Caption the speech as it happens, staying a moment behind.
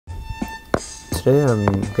Today I'm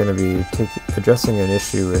going to be addressing an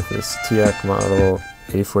issue with this TEAC model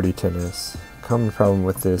A-4010S. A common problem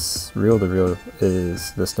with this reel-to-reel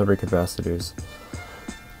is the snubber capacitors.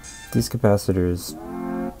 These capacitors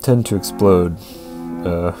tend to explode,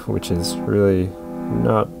 which is really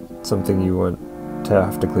not something you want to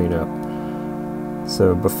have to clean up.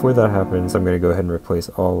 So before that happens, I'm going to go ahead and replace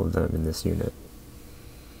all of them in this unit.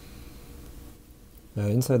 Now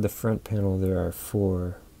inside the front panel there are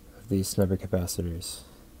 4 of these snubber capacitors.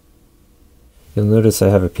 You'll notice I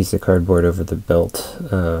have a piece of cardboard over the belt.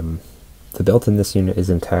 The belt in this unit is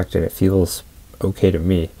intact and it feels okay to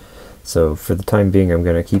me. So for the time being I'm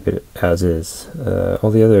going to keep it as is.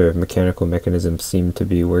 All the other mechanical mechanisms seem to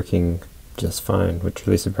be working just fine, which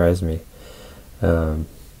really surprised me.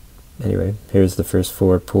 Anyway, here's the first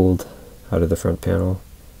 4 pulled out of the front panel.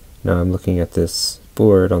 Now I'm looking at this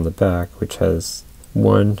board on the back, which has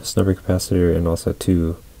 1 snubber capacitor and also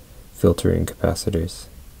 2 filtering capacitors.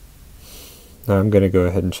 Now I'm going to go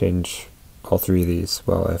ahead and change all 3 of these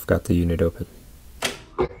while I've got the unit open.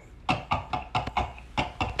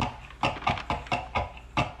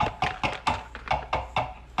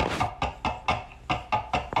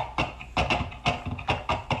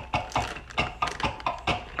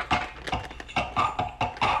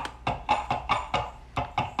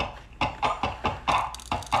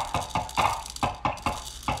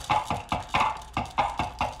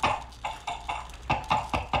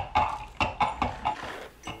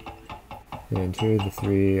 And here are the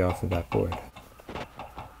 3 off of that board.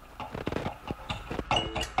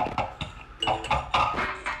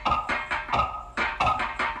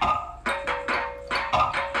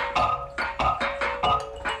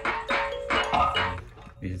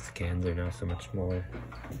 These cans are now so much smaller.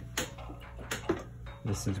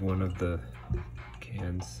 This is one of the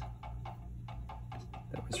cans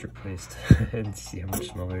that was replaced. And see how much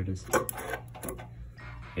smaller it is.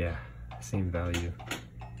 Yeah, same value.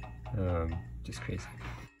 Just crazy.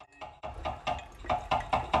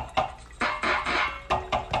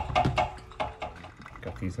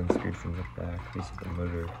 Got these unscrewed from the back. These are the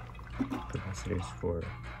motor capacitors for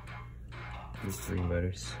these 3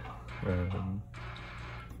 motors.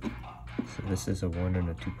 So this is a 1 and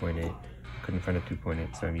a 2.8. Couldn't find a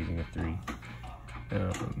 2.8, so I'm using a 3.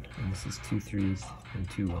 And this is 2 3s and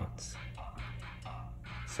 2 1s.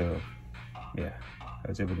 So yeah, I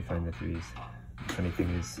was able to find the 3s. The funny thing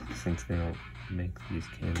is, since they don't make these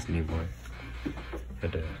cans anymore, I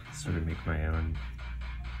had to sort of make my own.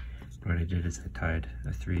 What I did is I tied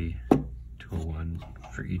a 3 to a 1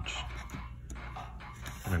 for each,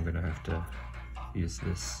 and I'm going to have to use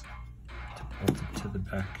this to bolt it to the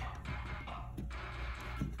back.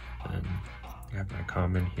 And I have my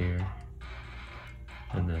common here,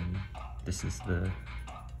 and then this is the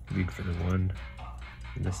lead for the 1,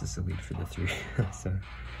 and this is the lead for the 3. So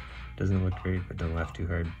doesn't look great, but don't laugh too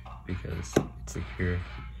hard because it's secure.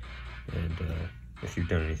 And if you've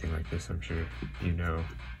done anything like this, I'm sure you know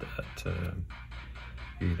that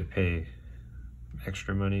you either pay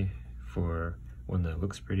extra money for one that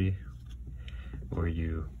looks pretty, or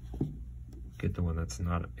you get the one that's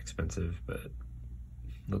not expensive but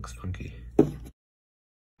looks funky.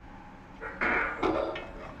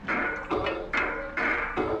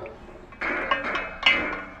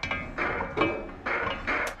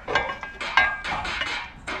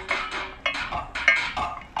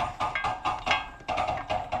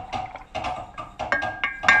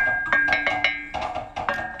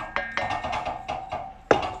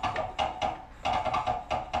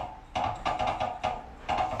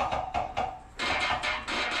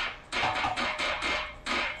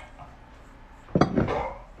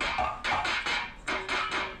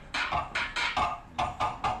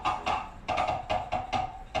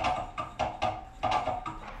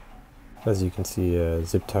 As you can see,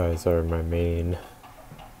 zip ties are my main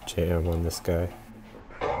jam on this guy.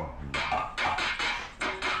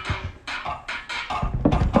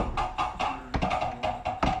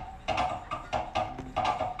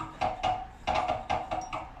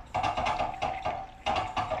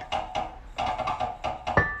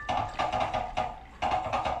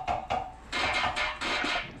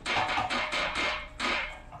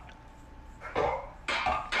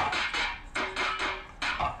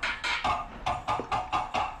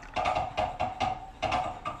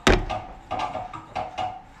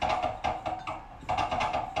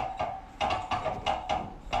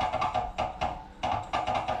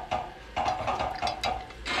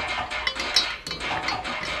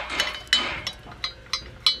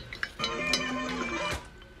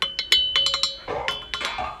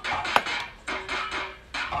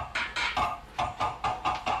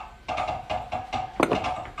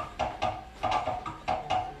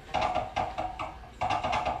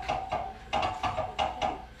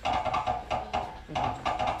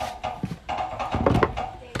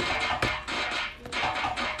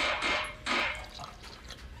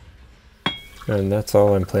 And that's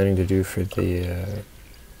all I'm planning to do for the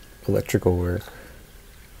electrical work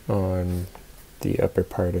on the upper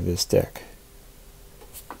part of this deck.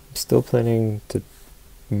 I'm still planning to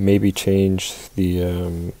maybe change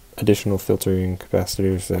the additional filtering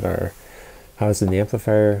capacitors that are housed in the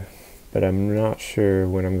amplifier, but I'm not sure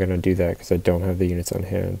when I'm going to do that because I don't have the units on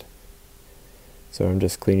hand. So I'm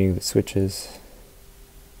just cleaning the switches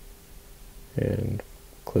and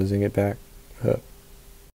closing it back up.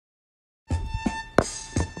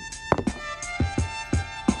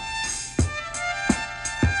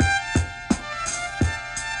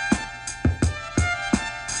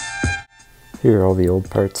 Here are all the old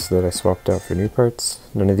parts that I swapped out for new parts.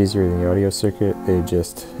 None of these are in the audio circuit, they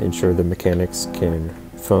just ensure the mechanics can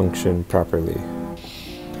function properly.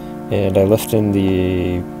 And I left in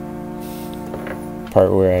the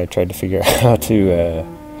part where I tried to figure out how to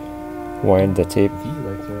wind the tape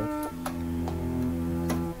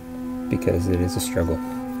because it is a struggle.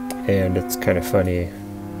 And it's kind of funny,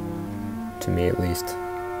 to me at least.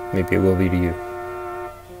 Maybe it will be to you.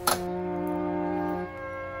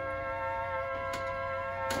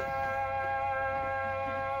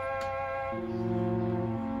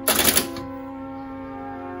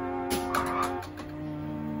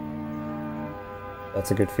 That's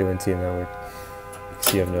a good feeling seeing that work,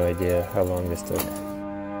 because you have no idea how long this took.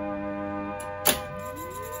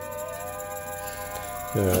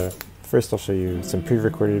 First I'll show you some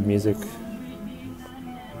pre-recorded music.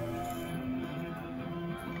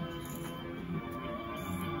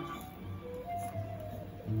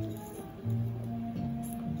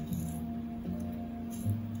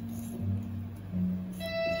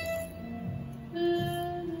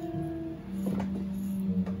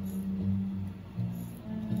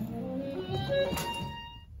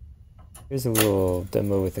 Here's a little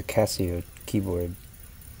demo with a Casio keyboard.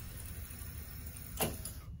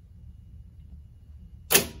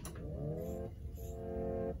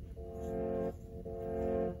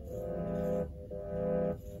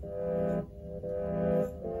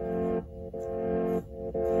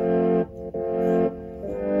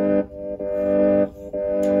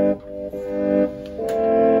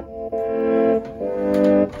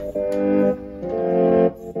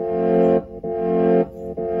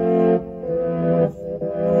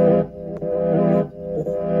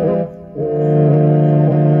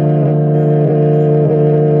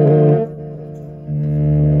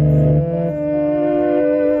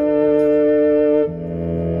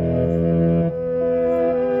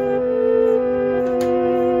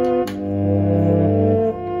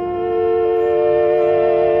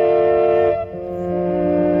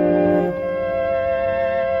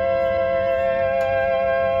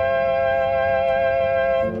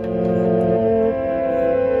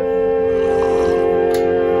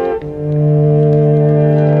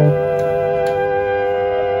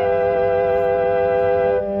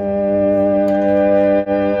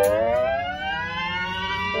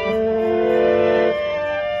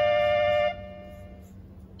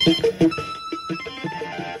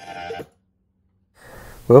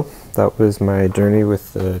 Well, that was my journey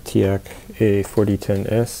with the TEAC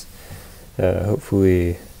A-4010S.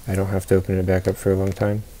 Hopefully I don't have to open it back up for a long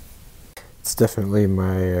time. It's definitely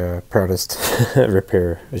my proudest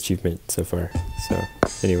repair achievement so far. So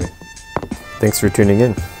anyway, thanks for tuning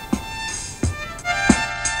in.